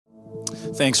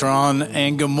Thanks, Ron,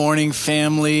 and good morning,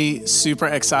 family. Super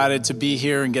excited to be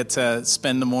here and get to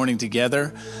spend the morning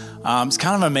together. It's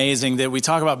kind of amazing that we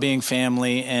talk about being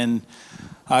family, and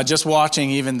just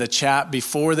watching even the chat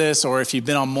before this, or if you've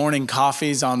been on morning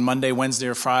coffees on Monday, Wednesday,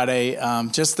 or Friday,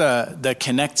 just the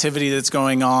connectivity that's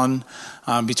going on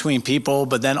between people,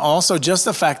 but then also just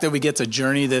the fact that we get to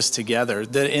journey this together,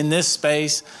 that in this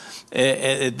space,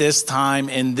 at this time,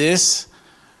 in this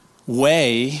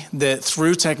way, that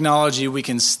through technology we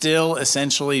can still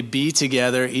essentially be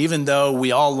together, even though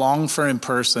we all long for in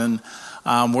person.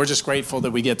 We're just grateful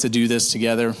that we get to do this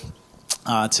together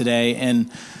today.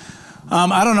 And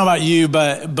I don't know about you,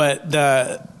 but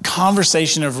the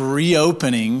conversation of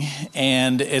reopening,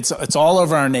 and it's all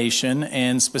over our nation,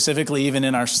 and specifically even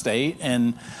in our state,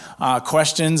 and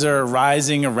questions are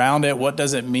rising around it. What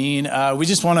does it mean? We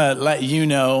just want to let you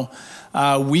know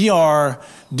we are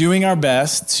doing our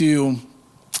best to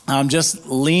just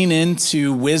lean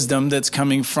into wisdom that's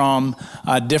coming from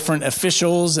different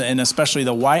officials, and especially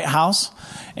the White House.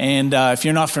 And if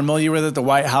you're not familiar with it, the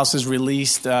White House has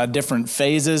released different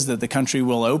phases that the country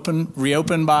will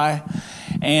reopen by.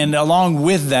 And along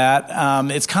with that,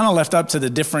 it's kind of left up to the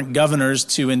different governors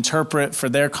to interpret for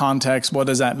their context. What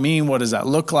does that mean? What does that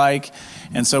look like?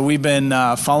 And so we've been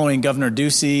following Governor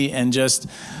Ducey and just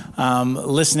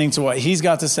listening to what he's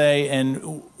got to say.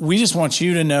 And we just want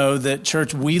you to know that,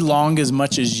 church, we long as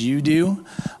much as you do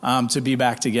to be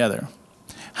back together.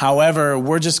 However,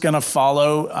 we're just going to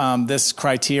follow this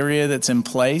criteria that's in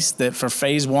place, that for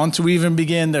phase one to even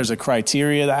begin, there's a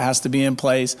criteria that has to be in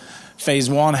place.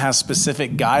 Phase one has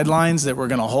specific guidelines that we're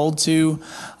going to hold to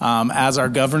as our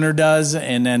governor does,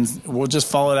 and then we'll just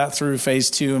follow that through phase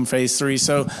two and phase three.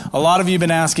 So a lot of you have been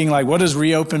asking, like, what does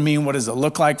reopen mean? What does it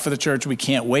look like for the church? We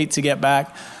can't wait to get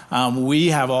back. We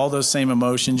have all those same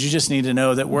emotions. You just need to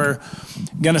know that we're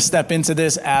going to step into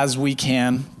this as we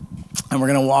can. And we're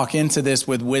going to walk into this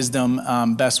with wisdom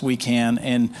best we can.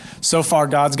 And so far,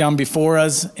 God's gone before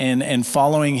us, and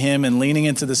following him and leaning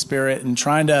into the Spirit and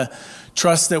trying to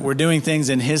trust that we're doing things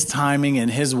in his timing and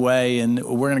his way. And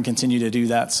we're going to continue to do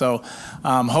that. So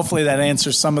hopefully that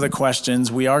answers some of the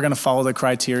questions. We are going to follow the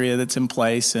criteria that's in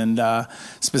place, and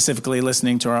specifically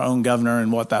listening to our own governor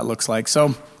and what that looks like.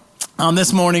 So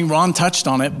this morning, Ron touched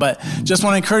on it, but just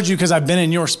want to encourage you, because I've been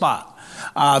in your spot.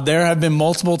 There have been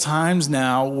multiple times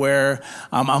now where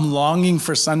I'm longing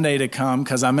for Sunday to come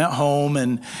because I'm at home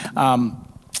and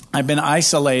I've been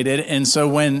isolated. And so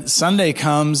when Sunday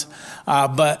comes,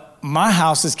 but my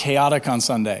house is chaotic on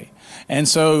Sunday. And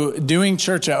so doing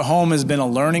church at home has been a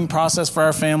learning process for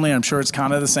our family. I'm sure it's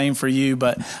kind of the same for you,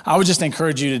 but I would just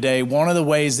encourage you today, one of the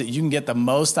ways that you can get the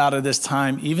most out of this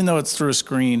time, even though it's through a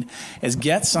screen, is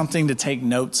get something to take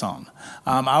notes on.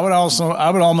 I would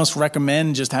almost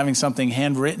recommend just having something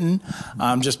handwritten,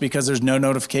 just because there's no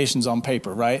notifications on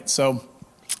paper, right? So,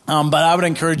 but I would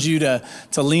encourage you to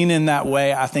lean in that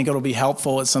way. I think it'll be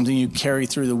helpful. It's something you carry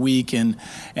through the week and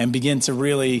begin to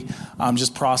really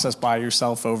just process by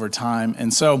yourself over time.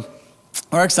 And so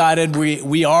we're excited.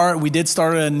 We did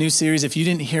start a new series. If you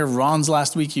didn't hear Ron's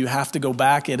last week, you have to go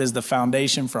back. It is the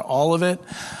foundation for all of it.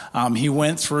 He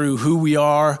went through who we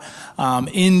are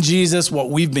in Jesus, what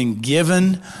we've been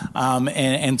given,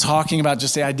 and talking about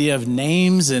just the idea of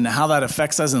names and how that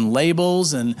affects us in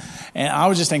labels. And I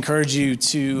would just encourage you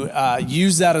to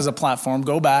use that as a platform.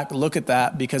 Go back, look at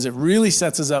that, because it really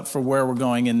sets us up for where we're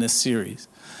going in this series.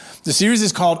 The series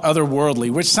is called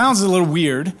Otherworldly, which sounds a little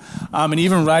weird, and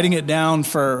even writing it down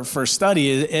for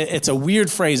study, it's a weird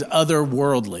phrase,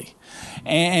 otherworldly.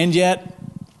 And yet,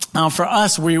 for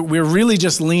us, we're really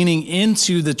just leaning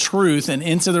into the truth and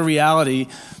into the reality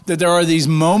that there are these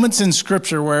moments in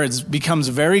Scripture where it becomes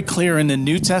very clear in the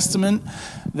New Testament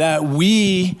that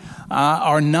we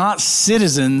are not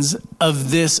citizens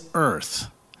of this earth.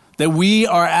 That we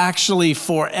are actually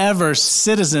forever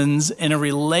citizens in a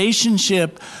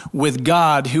relationship with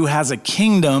God, who has a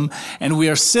kingdom, and we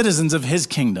are citizens of his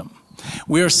kingdom.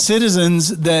 We are citizens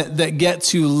that get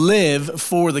to live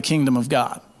for the kingdom of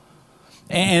God.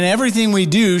 And everything we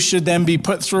do should then be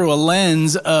put through a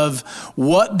lens of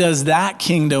what does that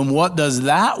kingdom, what does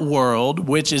that world,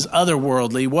 which is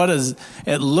otherworldly, what does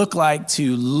it look like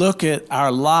to look at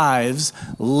our lives,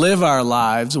 live our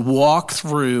lives, walk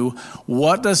through,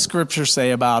 what does Scripture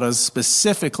say about us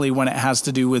specifically when it has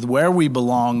to do with where we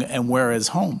belong and where is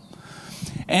home.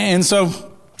 And so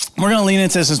we're going to lean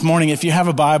into this morning. If you have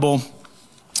a Bible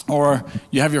or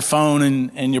you have your phone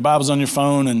and your Bible's on your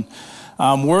phone, and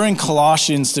we're in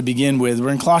Colossians to begin with. We're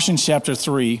in Colossians chapter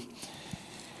 3.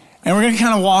 And we're going to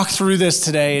kind of walk through this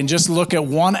today and just look at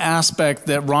one aspect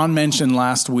that Ron mentioned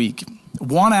last week.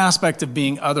 One aspect of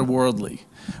being otherworldly.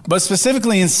 But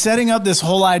specifically in setting up this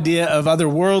whole idea of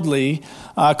otherworldly,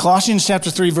 Colossians chapter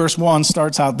 3, verse 1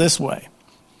 starts out this way.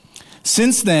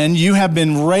 Since then, you have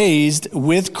been raised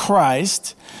with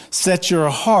Christ. Set your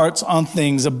hearts on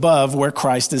things above where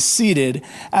Christ is seated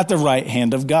at the right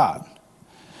hand of God.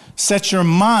 Set your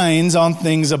minds on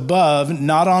things above,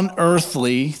 not on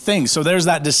earthly things. So there's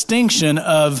that distinction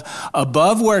of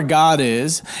above where God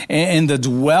is and the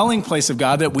dwelling place of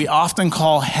God that we often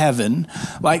call heaven.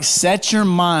 Like set your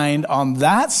mind on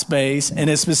that space, and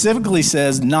it specifically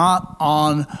says not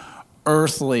on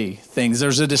earthly things.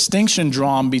 There's a distinction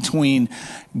drawn between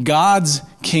God's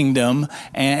kingdom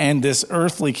and this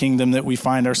earthly kingdom that we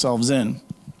find ourselves in.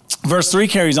 Verse 3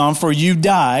 carries on, for you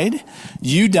died,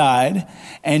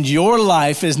 and your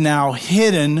life is now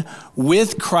hidden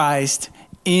with Christ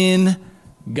in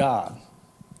God.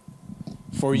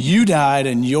 For you died,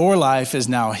 and your life is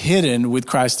now hidden with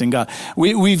Christ in God.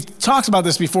 We've talked about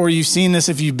this before. You've seen this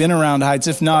if you've been around Heights.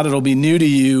 If not, it'll be new to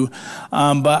you.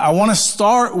 But I want to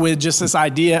start with just this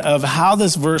idea of how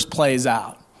this verse plays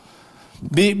out.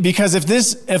 Because if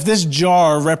this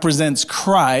jar represents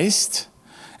Christ,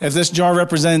 if this jar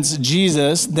represents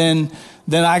Jesus, then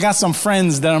I got some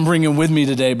friends that I'm bringing with me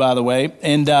today, by the way,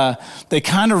 and they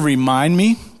kind of remind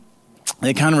me.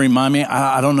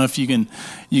 I don't know if you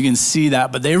can see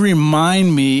that, but they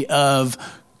remind me of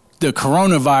the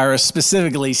coronavirus,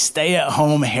 specifically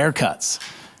stay-at-home haircuts.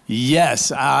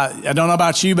 Yes, I don't know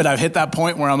about you, but I've hit that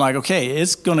point where I'm like, okay,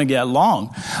 it's going to get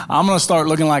long. I'm going to start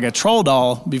looking like a troll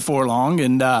doll before long,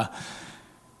 and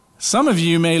some of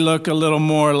you may look a little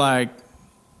more like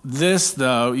this,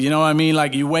 though. You know what I mean?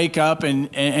 Like you wake up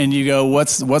and you go,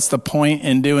 what's the point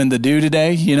in doing the do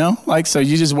today? You know, like, so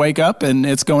you just wake up and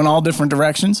it's going all different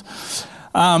directions.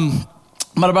 But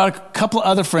about a couple of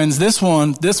other friends, this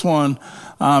one is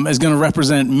going to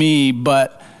represent me,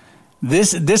 but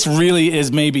this really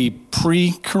is maybe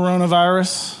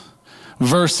pre-coronavirus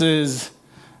versus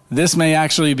this may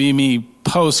actually be me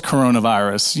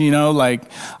post-coronavirus. You know, like,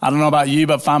 I don't know about you,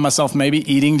 but find myself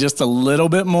maybe eating just a little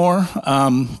bit more,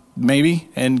 maybe,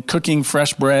 and cooking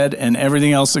fresh bread and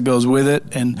everything else that goes with it.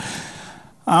 And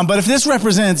but if this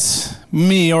represents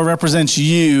me or represents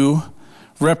you,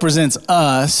 represents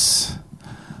us,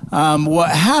 what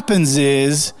happens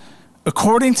is,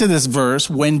 according to this verse,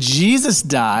 when Jesus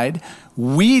died,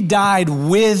 we died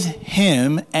with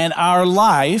him, and our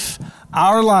life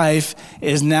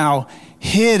is now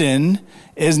hidden,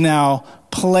 is now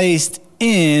placed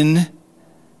in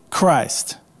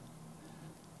Christ.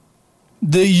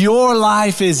 Your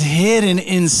life is hidden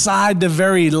inside the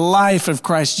very life of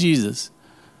Christ Jesus.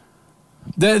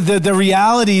 The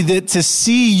reality that to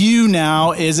see you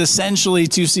now is essentially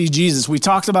to see Jesus. We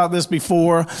talked about this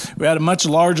before. We had a much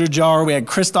larger jar. We had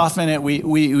Christoph in it.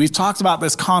 We've talked about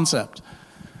this concept.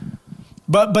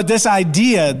 But this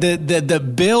idea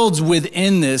that builds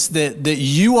within this, that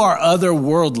you are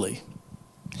otherworldly.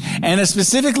 And it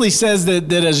specifically says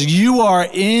that as you are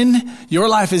in, your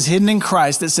life is hidden in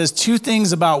Christ. It says two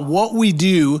things about what we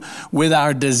do with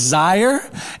our desire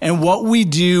and what we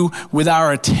do with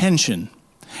our attention.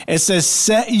 It says,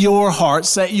 set your heart,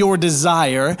 set your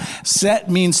desire. Set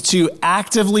means to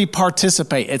actively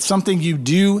participate. It's something you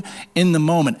do in the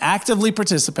moment. Actively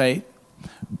participate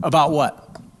about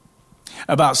what?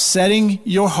 About setting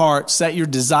your heart, set your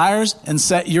desires, and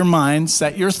set your mind,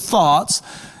 set your thoughts,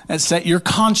 and set your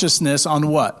consciousness on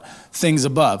what? Things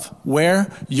above.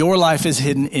 Where your life is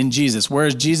hidden in Jesus. Where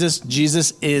is Jesus?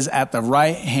 Jesus is at the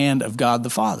right hand of God the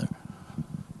Father.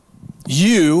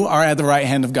 You are at the right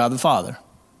hand of God the Father.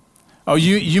 Oh,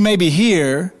 you may be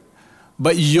here,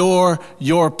 but your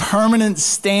permanent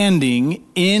standing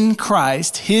in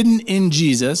Christ, hidden in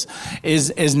Jesus,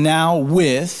 is now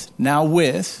with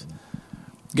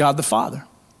God the Father,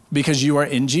 because you are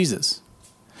in Jesus.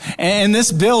 And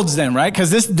this builds then, right? Because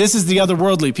this is the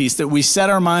otherworldly piece, that we set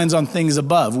our minds on things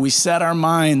above. We set our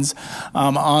minds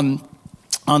on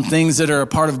things that are a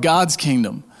part of God's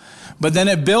kingdom. But then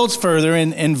it builds further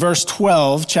in verse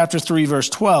 12, chapter 3, verse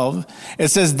 12. It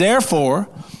says, therefore,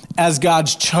 as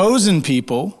God's chosen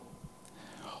people,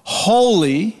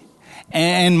 holy,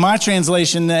 and my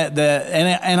translation, the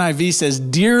NIV says,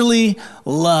 dearly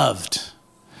loved.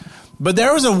 But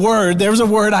there was a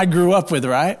word I grew up with,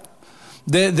 right?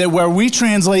 That where we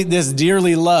translate this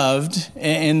dearly loved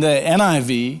in the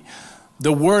NIV,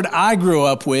 the word I grew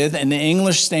up with in the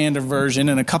English Standard Version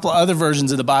and a couple of other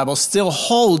versions of the Bible still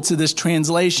hold to this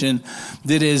translation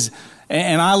that is,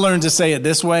 and I learned to say it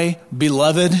this way,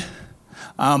 beloved,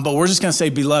 but we're just going to say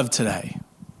beloved today.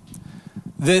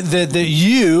 That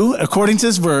you, according to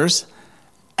this verse,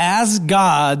 as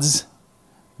God's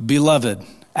beloved,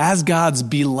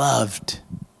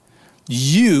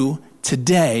 You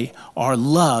today are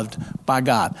loved by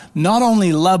God. Not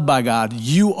only loved by God,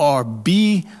 you are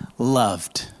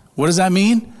beloved. What does that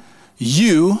mean?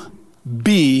 You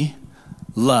be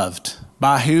loved.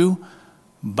 By who?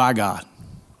 By God.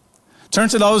 Turn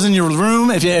to those in your room.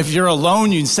 If you're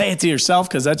alone, you can say it to yourself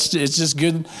because it's just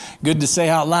good to say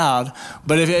out loud.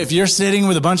 But if you're sitting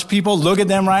with a bunch of people, look at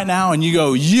them right now and you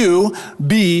go, you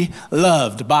be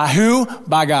loved. By who?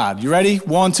 By God. You ready?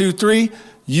 1, 2, 3.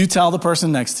 You tell the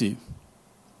person next to you.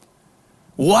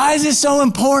 Why is it so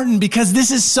important? Because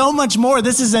this is so much more.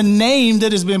 This is a name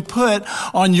that has been put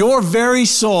on your very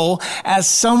soul as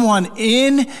someone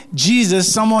in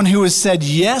Jesus, someone who has said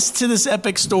yes to this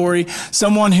epic story,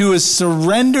 someone who has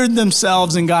surrendered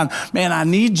themselves and gone, man, I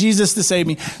need Jesus to save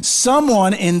me.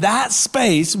 Someone in that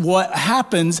space, what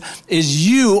happens is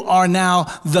you are now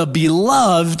the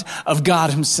beloved of God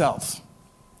himself.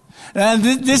 And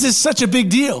this is such a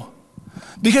big deal.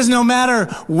 Because no matter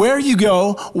where you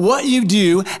go, what you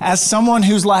do, as someone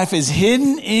whose life is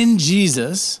hidden in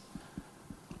Jesus,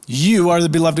 you are the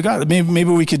beloved of God. Maybe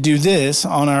we could do this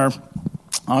on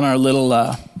our little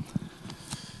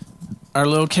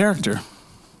character.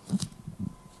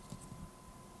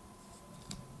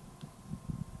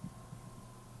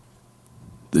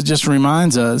 It just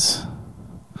reminds us,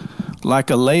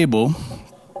 like a label.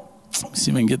 Let me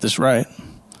see if I can get this right.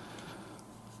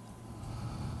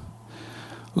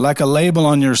 Like a label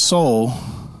on your soul,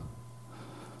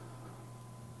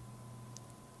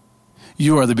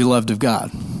 you are the beloved of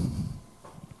God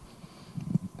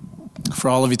for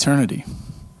all of eternity.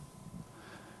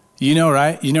 You know,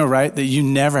 right, that you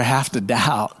never have to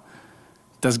doubt,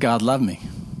 does God love me?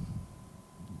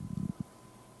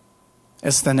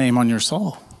 It's the name on your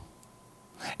soul.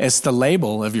 It's the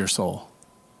label of your soul.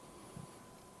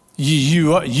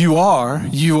 You are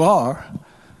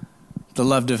the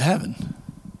loved of heaven.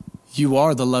 You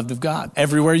are the loved of God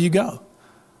everywhere you go.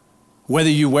 Whether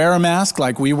you wear a mask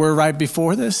like we were right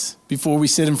before this, before we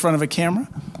sit in front of a camera,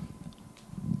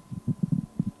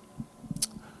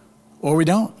 or we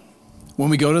don't. When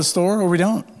we go to the store or we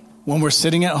don't. When we're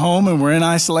sitting at home and we're in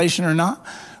isolation or not,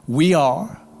 we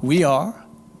are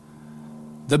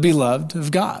the beloved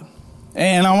of God.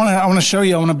 And I want to show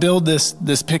you, I want to build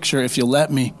this picture, if you'll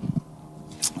let me.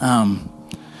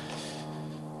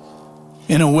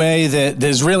 In a way that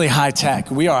is really high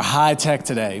tech. We are high tech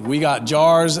today. We got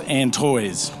jars and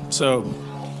toys.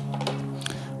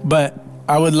 But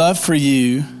I would love for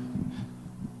you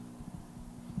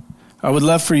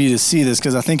to see this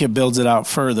because I think it builds it out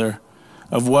further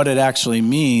of what it actually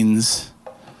means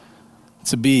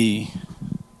to be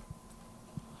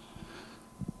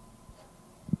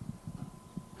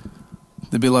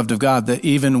the beloved of God. That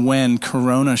even when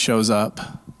Corona shows up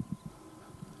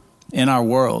in our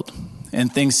world,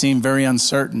 and things seem very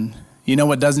uncertain, you know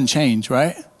what doesn't change,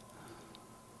 right?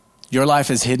 Your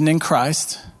life is hidden in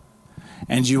Christ,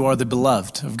 and you are the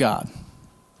beloved of God.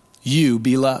 You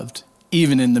beloved,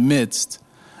 even in the midst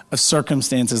of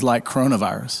circumstances like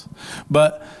coronavirus.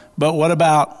 But what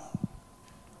about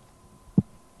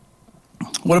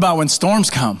when storms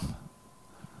come?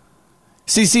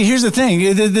 See, here's the thing.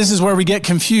 This is where we get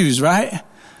confused, right?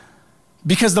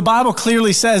 Because the Bible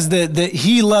clearly says that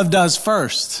he loved us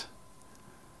first.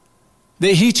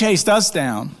 That he chased us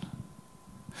down.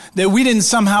 That we didn't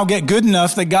somehow get good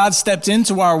enough that God stepped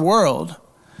into our world.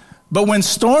 But when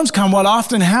storms come, what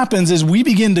often happens is we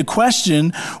begin to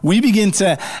question, we begin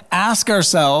to ask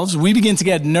ourselves, we begin to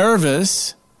get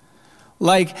nervous.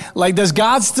 Like does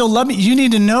God still love me? You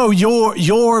need to know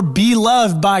your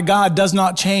beloved by God does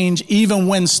not change even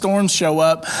when storms show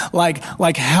up,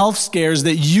 like health scares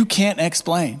that you can't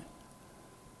explain.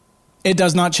 It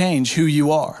does not change who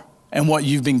you are and what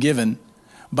you've been given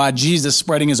by Jesus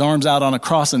spreading his arms out on a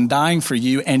cross and dying for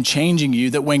you and changing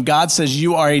you, that when God says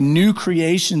you are a new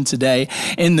creation today,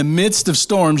 in the midst of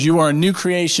storms, you are a new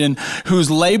creation whose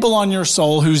label on your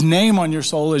soul, whose name on your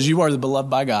soul is you are the beloved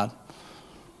by God.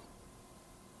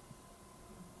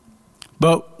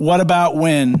 But what about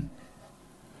when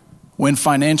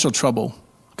financial trouble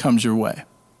comes your way?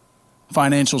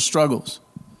 Financial struggles.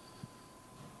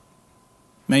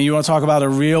 Man, you want to talk about a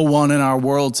real one in our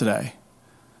world today.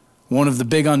 One of the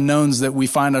big unknowns that we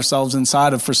find ourselves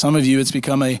inside of. For some of you, it's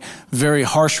become a very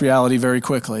harsh reality very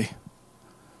quickly.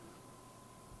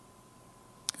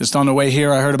 Just on the way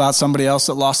here, I heard about somebody else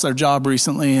that lost their job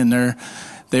recently, and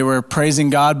they were praising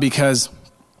God because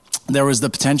there was the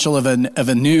potential of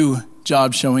a new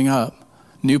job showing up,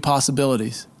 new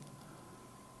possibilities.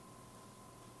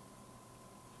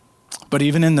 But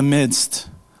even in the midst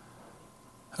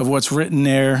of what's written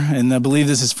there, and I believe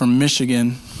this is from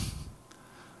Michigan,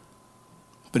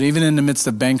 But even in the midst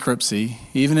of bankruptcy,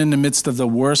 even in the midst of the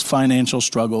worst financial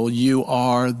struggle, you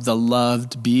are the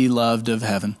loved, beloved of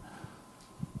heaven.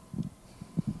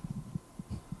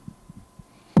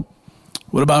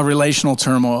 What about relational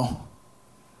turmoil?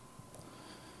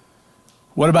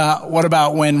 What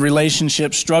about when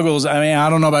relationship struggles? I mean, I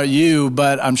don't know about you,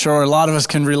 but I'm sure a lot of us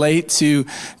can relate to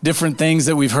different things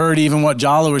that we've heard, even what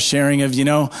Jala was sharing of,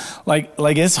 like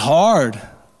it's hard.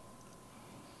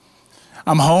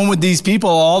 I'm home with these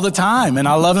people all the time, and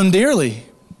I love them dearly.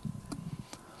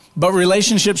 But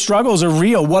relationship struggles are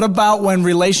real. What about when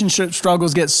relationship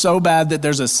struggles get so bad that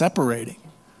there's a separating?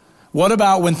 What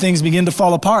about when things begin to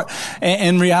fall apart?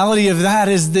 And reality of that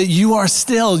is that you are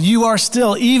still,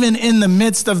 even in the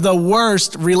midst of the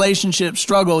worst relationship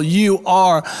struggle, you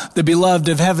are the beloved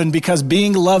of heaven, because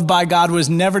being loved by God was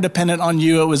never dependent on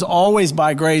you. It was always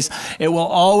by grace. It will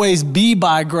always be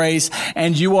by grace.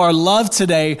 And you are loved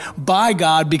today by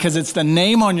God because it's the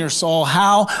name on your soul.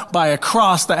 How? By a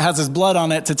cross that has his blood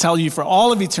on it to tell you for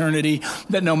all of eternity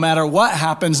that no matter what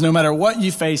happens, no matter what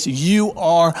you face, you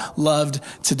are loved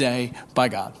today by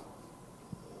God.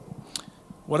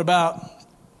 What about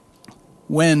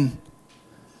when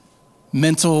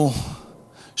mental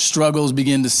struggles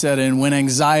begin to set in, when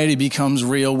anxiety becomes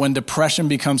real, when depression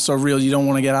becomes so real you don't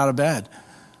want to get out of bed?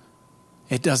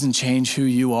 It doesn't change who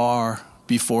you are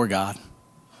before God.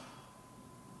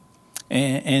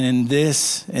 And in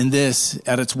this,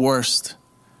 at its worst,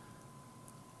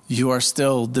 you are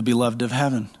still the beloved of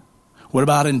heaven. What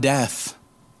about in death?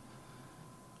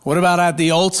 What about at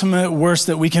the ultimate worst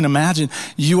that we can imagine?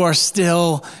 You are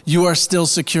still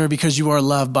secure because you are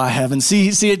loved by heaven. See,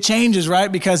 it changes,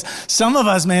 right? Because some of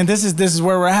us, man, this is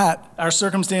where we're at. Our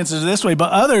circumstances are this way,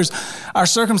 but others, our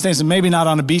circumstances, maybe not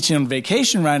on a beach and on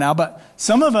vacation right now, but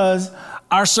some of us,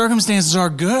 our circumstances are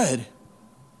good.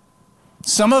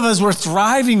 Some of us, we're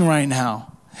thriving right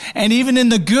now. And even in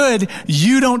the good,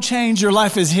 you don't change. Your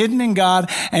life is hidden in God,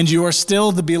 and you are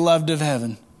still the beloved of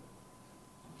heaven.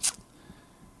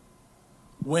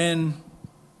 When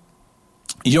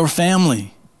your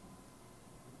family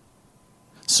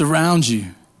surrounds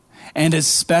you, and it's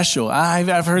special.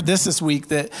 I've heard this week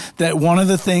that one of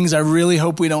the things I really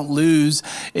hope we don't lose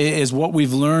is what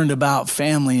we've learned about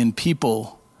family and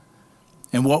people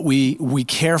and what we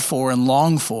care for and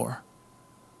long for.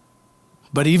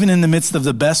 But even in the midst of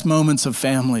the best moments of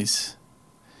families,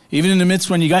 even in the midst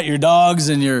when you got your dogs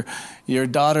and your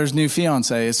daughter's new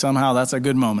fiance, somehow that's a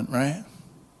good moment, right?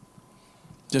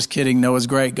 Just kidding. Noah's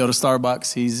great. Go to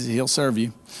Starbucks. He'll serve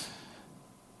you.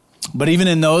 But even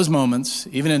in those moments,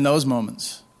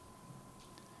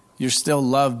 you're still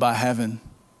loved by heaven.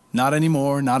 Not any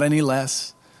more, not any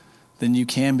less than you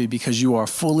can be, because you are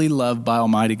fully loved by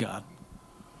Almighty God.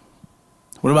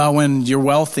 What about when you're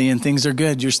wealthy and things are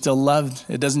good? You're still loved.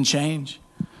 It doesn't change.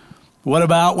 What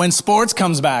about when sports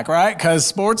comes back, right? Because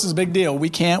sports is a big deal. We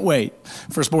can't wait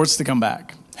for sports to come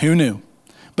back. Who knew?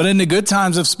 But in the good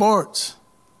times of sports,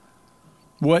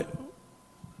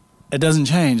 it doesn't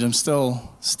change. I'm still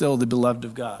the beloved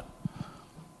of God.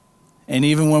 And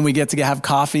even when we get to have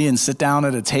coffee and sit down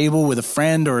at a table with a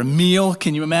friend or a meal,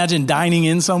 can you imagine dining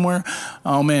in somewhere?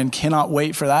 Oh man, cannot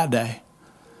wait for that day.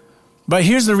 But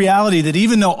here's the reality, that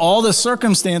even though all the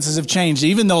circumstances have changed,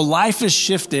 even though life has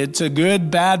shifted to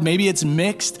good, bad, maybe it's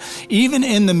mixed, even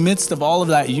in the midst of all of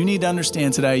that, you need to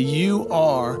understand today, you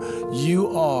are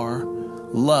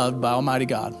loved by Almighty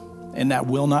God. And that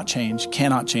will not change,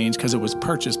 cannot change, because it was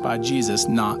purchased by Jesus,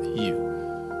 not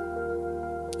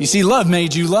you. You see, love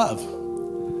made you love.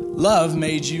 Love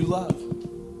made you love.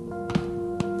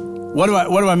 What do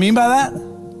I mean by that?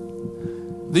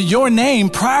 Your name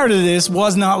prior to this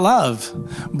was not love,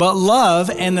 but love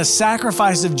and the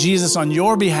sacrifice of Jesus on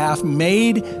your behalf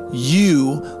made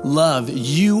you love.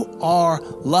 You are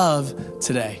love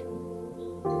today.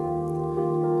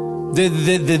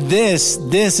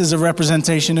 This is a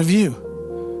representation of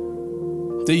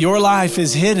you. That your life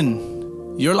is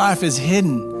hidden. Your life is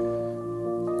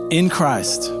hidden in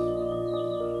Christ.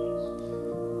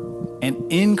 And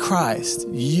in Christ,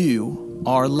 you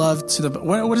are loved to the...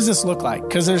 What does this look like?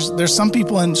 Because there's some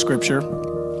people in Scripture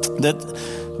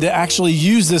that actually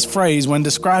use this phrase when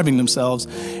describing themselves.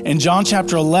 In John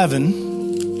chapter 11,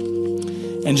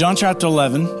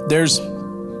 there's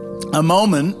a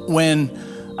moment when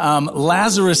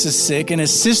Lazarus is sick and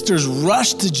his sisters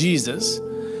rush to Jesus,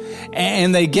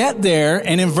 and they get there,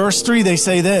 and in verse 3 they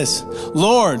say this: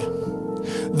 Lord,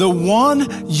 the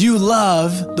one you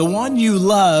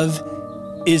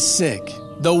love is sick.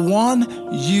 The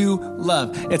one you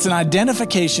love. It's an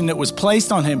identification that was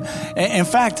placed on him. In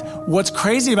fact, what's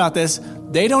crazy about this,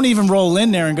 they don't even roll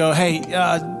in there and go, hey,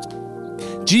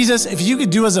 Jesus, if you could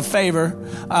do us a favor,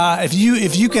 if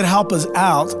you could help us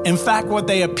out. In fact, what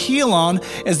they appeal on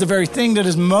is the very thing that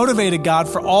has motivated God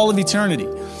for all of eternity.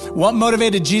 What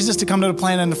motivated Jesus to come to the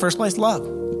planet in the first place? Love.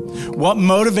 What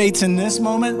motivates in this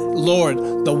moment?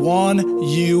 Lord, the one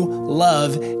you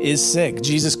love is sick.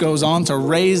 Jesus goes on to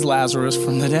raise Lazarus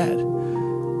from the dead.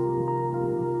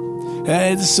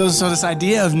 So this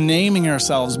idea of naming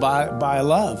ourselves by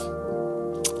love.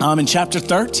 In chapter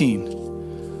 13,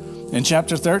 in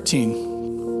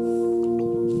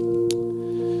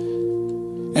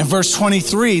verse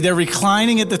 23, they're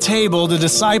reclining at the table. The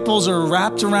disciples are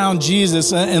wrapped around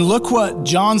Jesus. And look what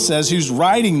John says, who's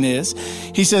writing this.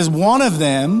 He says, one of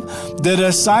them, the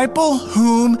disciple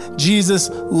whom Jesus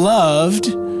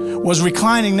loved, was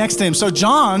reclining next to him. So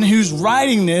John, who's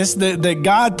writing this, that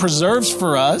God preserves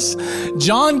for us,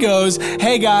 John goes,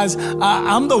 hey guys,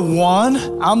 I'm the one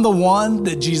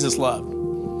that Jesus loved.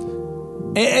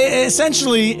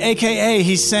 Essentially, AKA,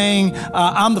 he's saying,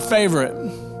 I'm the favorite.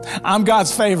 I'm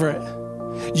God's favorite.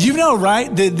 You know,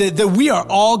 right, that we are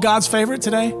all God's favorite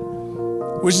today,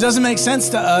 which doesn't make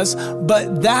sense to us,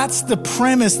 but that's the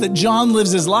premise that John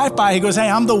lives his life by. He goes, hey,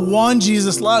 I'm the one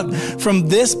Jesus loved. From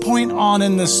this point on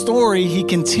in the story, he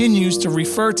continues to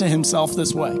refer to himself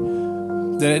this way.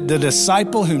 The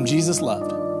disciple whom Jesus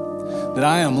loved. That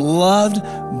I am loved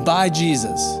by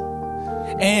Jesus.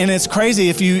 And it's crazy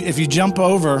if you jump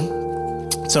over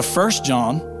to 1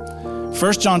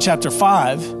 John chapter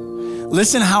 5,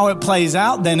 listen how it plays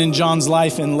out then in John's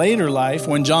life and later life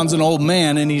when John's an old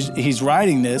man and he's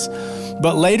writing this.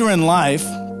 But later in life,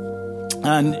 1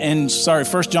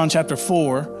 John chapter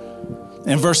 4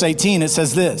 and verse 18, it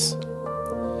says this.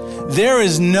 There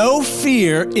is no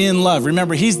fear in love.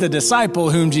 Remember, he's the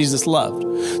disciple whom Jesus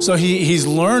loved. So he's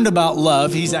learned about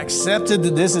love. He's accepted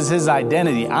that this is his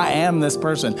identity. I am this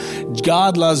person.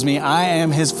 God loves me. I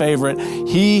am his favorite.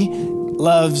 He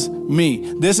loves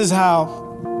me. This is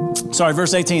how,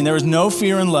 verse 18, there is no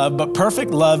fear in love, but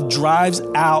perfect love drives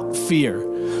out fear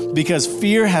because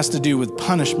fear has to do with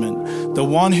punishment. The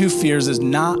one who fears is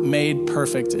not made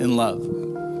perfect in love.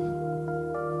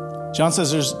 John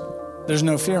says there's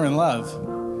no fear in love.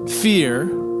 Fear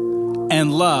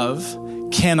and love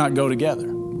cannot go together,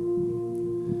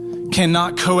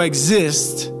 cannot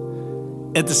coexist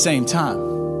at the same time.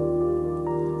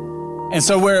 And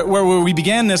so where we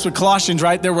began this with Colossians,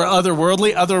 right, there were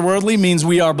otherworldly. Otherworldly means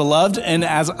we are beloved. And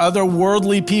as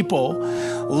otherworldly people,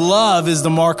 love is the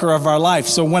marker of our life.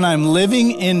 So when I'm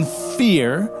living in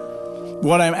fear,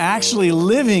 what I'm actually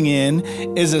living in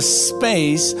is a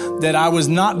space that I was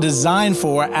not designed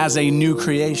for as a new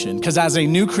creation. Because as a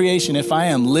new creation, if I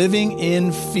am living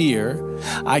in fear,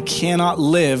 I cannot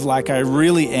live like I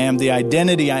really am, the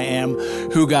identity I am,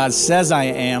 who God says I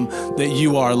am, that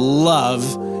you are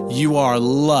love. You are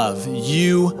love.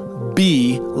 You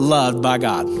be loved by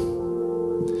God.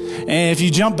 And if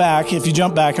you jump back, and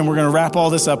we're going to wrap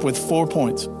all this up with 4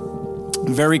 points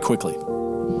very quickly.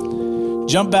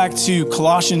 Jump back to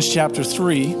Colossians chapter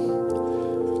 3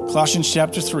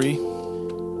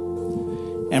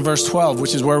 and verse 12,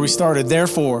 which is where we started.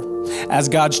 Therefore, as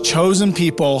God's chosen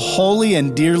people, holy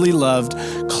and dearly loved,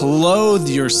 clothe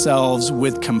yourselves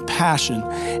with compassion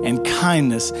and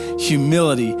kindness,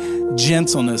 humility,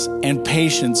 gentleness, and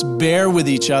patience. Bear with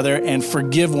each other and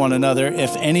forgive one another.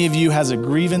 If any of you has a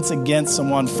grievance against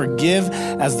someone, forgive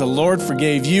as the Lord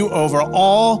forgave you. Over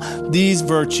all these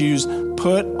virtues,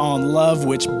 put on love,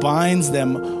 which binds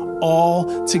them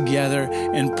all together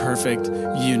in perfect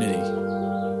unity.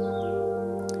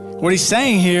 What he's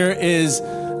saying here is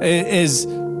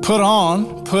put on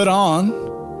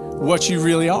what you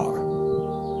really are.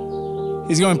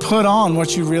 He's going, put on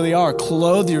what you really are.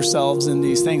 Clothe yourselves in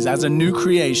these things as a new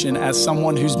creation, as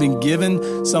someone who's been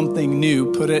given something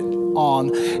new. Put it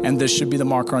on, and this should be the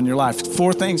marker on your life.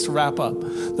 4 things to wrap up.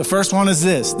 The first one is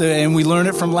this, and we learned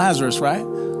it from Lazarus, right?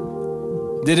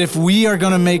 That if we are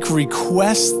going to make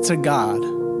requests to God,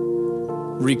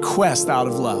 request out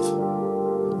of love.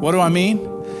 What do I mean?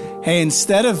 Hey,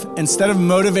 instead of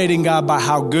motivating God by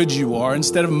how good you are,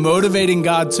 instead of motivating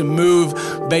God to move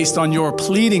based on your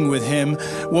pleading with him,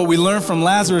 what we learn from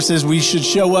Lazarus is we should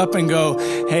show up and go,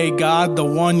 hey, God, the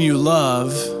one you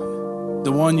love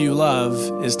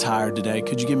is tired today.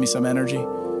 Could you give me some energy?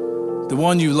 The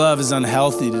one you love is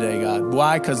unhealthy today, God.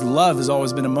 Why? Because love has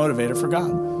always been a motivator for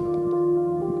God.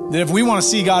 That if we want to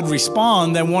see God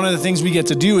respond, then one of the things we get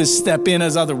to do is step in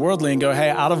as otherworldly and go,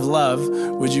 hey, out of love,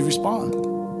 would you respond?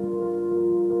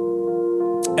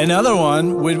 Another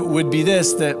one would be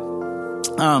this, that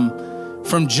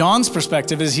from John's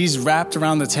perspective, as he's wrapped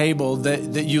around the table,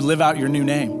 that you live out your new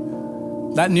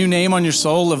name. That new name on your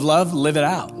soul of love, live it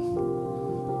out.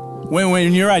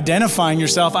 When you're identifying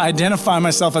yourself, I identify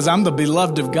myself as I'm the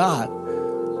beloved of God,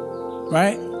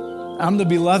 right? I'm the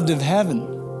beloved of heaven.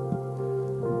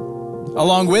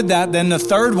 Along with that, then the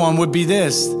third one would be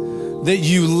this, that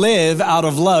you live out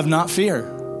of love, not fear.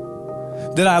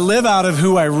 That I live out of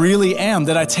who I really am,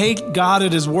 that I take God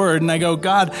at his word and I go,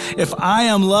 God, if I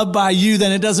am loved by you,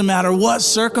 then it doesn't matter what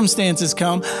circumstances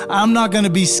come. I'm not going to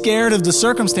be scared of the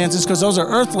circumstances because those are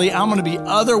earthly. I'm going to be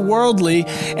otherworldly,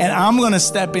 and I'm going to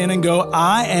step in and go,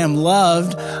 I am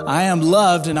loved,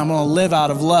 and I'm going to live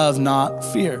out of love, not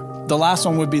fear. The last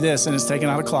one would be this, and it's taken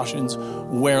out of Colossians,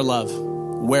 wear love.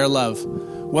 Wear love.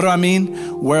 What do I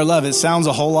mean? Wear love. It sounds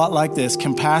a whole lot like this: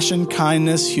 compassion,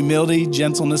 kindness, humility,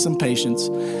 gentleness, and patience,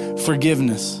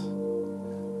 forgiveness.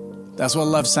 That's what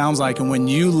love sounds like. And when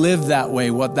you live that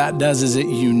way, what that does is it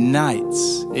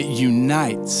unites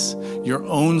your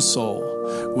own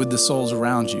soul with the souls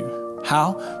around you.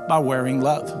 How? By wearing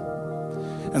love.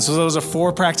 And so those are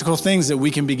 4 practical things that we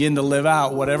can begin to live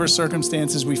out. Whatever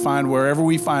circumstances we find, wherever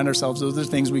we find ourselves, those are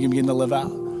things we can begin to live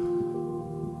out.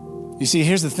 You see,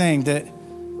 here's the thing, that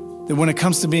when it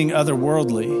comes to being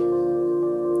otherworldly,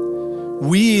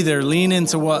 we either lean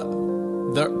into what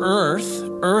the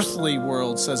earthly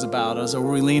world says about us, or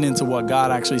we lean into what God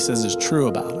actually says is true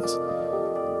about us.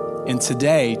 And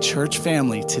today, church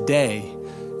family, today,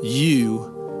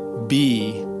 you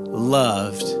be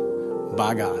loved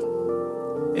by God.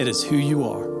 It is who you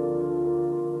are.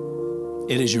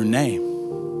 It is your name.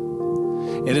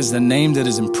 It is the name that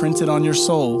is imprinted on your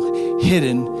soul,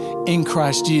 hidden in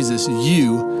Christ Jesus.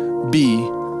 You be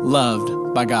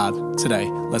loved by God today.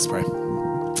 Let's pray.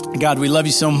 God, we love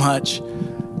you so much.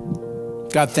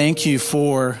 God, thank you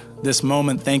for this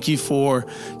moment. Thank you for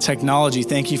technology.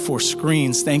 Thank you for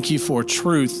screens. Thank you for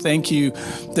truth. Thank you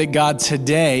that, God,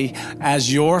 today,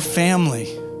 as your family,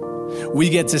 we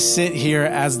get to sit here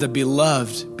as the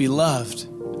beloved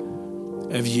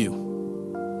of you.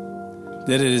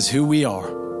 That it is who we are.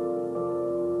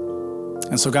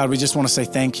 And so, God, we just want to say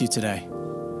thank you today.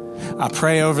 I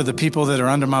pray over the people that are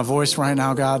under my voice right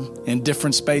now, God, in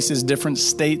different spaces, different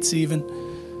states even.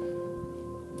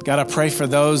 God, I pray for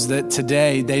those that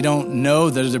today, they don't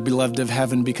know that they're beloved of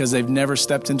heaven because they've never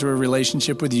stepped into a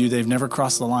relationship with you. They've never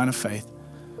crossed the line of faith.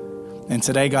 And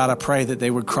today, God, I pray that they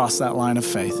would cross that line of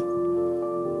faith.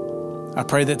 I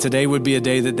pray that today would be a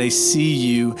day that they see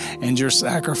you and your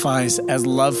sacrifice as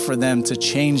love for them to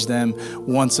change them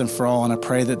once and for all. And I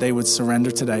pray that they would surrender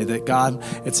today, that God,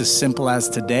 it's as simple as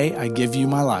today, I give you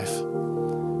my life.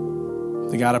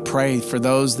 That God, I pray for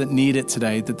those that need it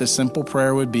today, that the simple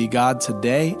prayer would be, God,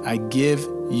 today I give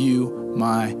you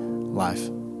my life.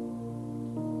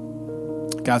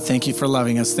 God, thank you for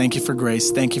loving us. Thank you for grace.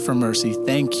 Thank you for mercy.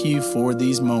 Thank you for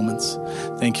these moments.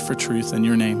 Thank you for truth in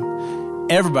your name.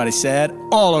 Everybody said,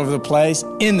 all over the place,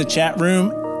 in the chat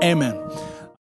room, amen.